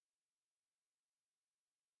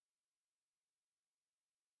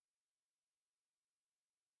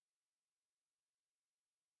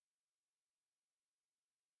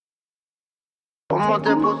¿Cómo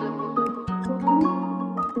te puse?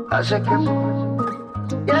 Hace que...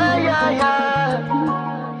 Yeah, yeah, yeah.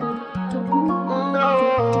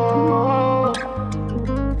 No.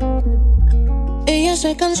 Ella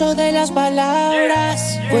se cansó de las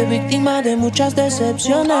palabras, fue víctima de muchas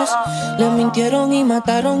decepciones. Le mintieron y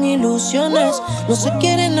mataron ilusiones, no se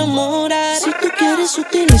quiere enamorar. Si tú quieres,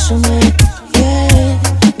 utilízame, yeah.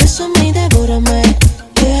 Bésame y devórame,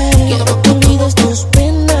 yeah. Quiero que olvides tus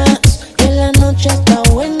penas, que la noche está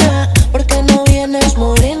buena, porque no vienes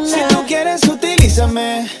morena. Si tú quieres,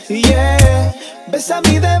 utilízame, yeah. Bésame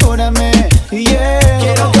y devórame, yeah.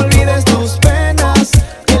 Quiero que olvides tus penas,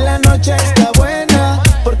 que la noche está buena,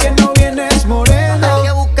 porque no vienes morena. Hay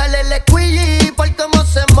que buscarle el Quiles por cómo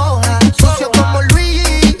se moja. Sucio como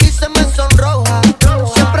Luigi y se me sonroja.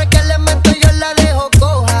 Siempre que le meto yo la dejo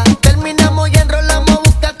coja. Terminamos y enrolamos,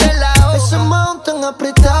 búscate la hoja. Ese mount tan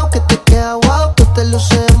apretado que te queda guau, que te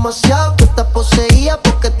luce demasiado, que estás poseída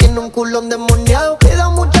porque tiene un culón demoniado. Te he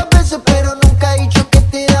dado muchas veces pero nunca he dicho que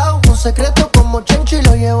te he dado. Un secreto como Chencho y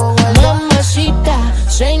lo llevo guardado. Mamacita,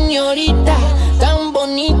 señorita, tan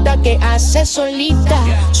bonita que hace solita.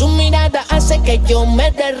 Su mirada hace que yo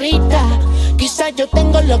me derrita. Quizás yo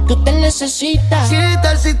tengo lo que usted necesita. ¿Qué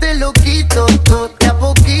tal si te lo quito todo, de a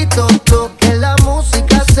poquito, todo? Que la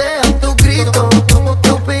música sea tu grito.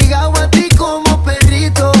 Tú pegado a ti como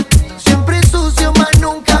perrito, siempre sucio, más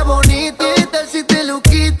nunca bonito. ¿Qué tal si te lo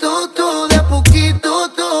quito todo, de a poquito,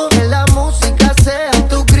 todo? Que la música sea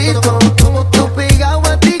tu grito. Tú pegado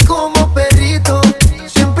a ti como perrito,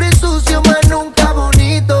 siempre sucio, más nunca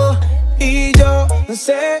bonito. Y yo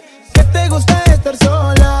sé que te gusta estar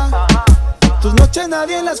sola, tus noches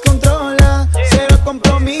nadie las controla. Cero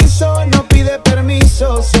compromiso, no pide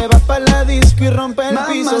permiso, se va pa' la disco y rompe el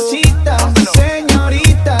piso. Mamacita,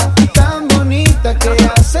 señorita, tan bonita que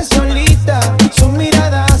hace solita. Su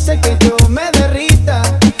mirada hace que yo me derrita.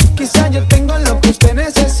 Quizá yo tengo lo que usted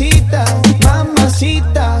necesita.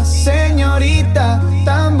 Mamacita, señorita,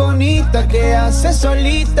 tan bonita que hace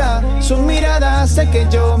solita. Su mirada hace que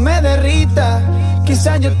yo me derrita.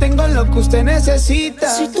 Quizá yo tengo lo que usted necesita.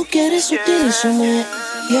 Si tú quieres, utilízame,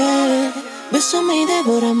 yeah. Bésame y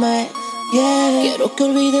devórame, yeah. Quiero que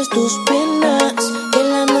olvides tus penas, que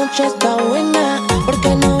la noche está buena,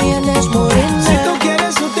 porque no vienes morena. Si tú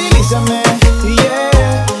quieres, utilízame,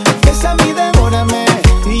 yeah. Bésame y devórame,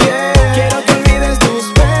 yeah. Quiero que olvides tus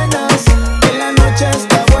penas, que la noche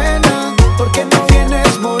está buena, porque no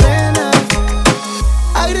vienes morena.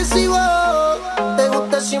 Agresivo, te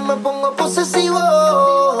gusta si me pongo posesivo.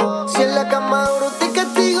 Si en la cama duro te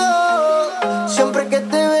castigo, siempre que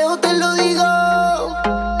te veo te lo digo.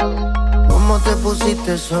 ¿Cómo te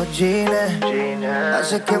pusiste esos jeans?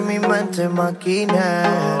 Hace que mi mente maquine.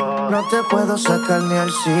 No te puedo sacar ni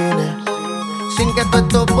al cine sin que todos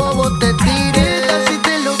estos bobos te tiren. Si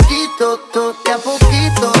te lo quito todo, de a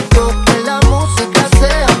poquito, todo. Que la música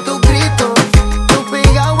sea tu grito. Tú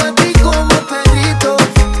pegado a ti como perrito,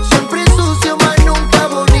 siempre sucio, más nunca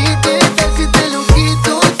bonito. Si te lo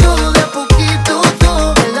quito todo, de a poquito,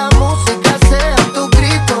 todo. Que la música sea tu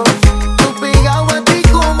grito. Tú pegado a ti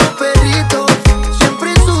como perrito,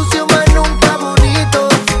 siempre sucio, más nunca bonito.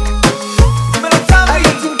 Dímelo, TAMi. Ay,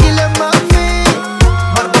 sin Quiles, mami.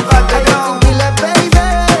 Marco Ay, Calderon. sin Quiles, baby.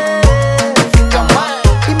 Yamal.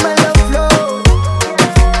 Y me lo flow.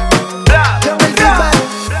 Yamal,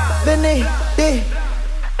 vení, di.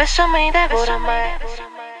 Bésame y devórame.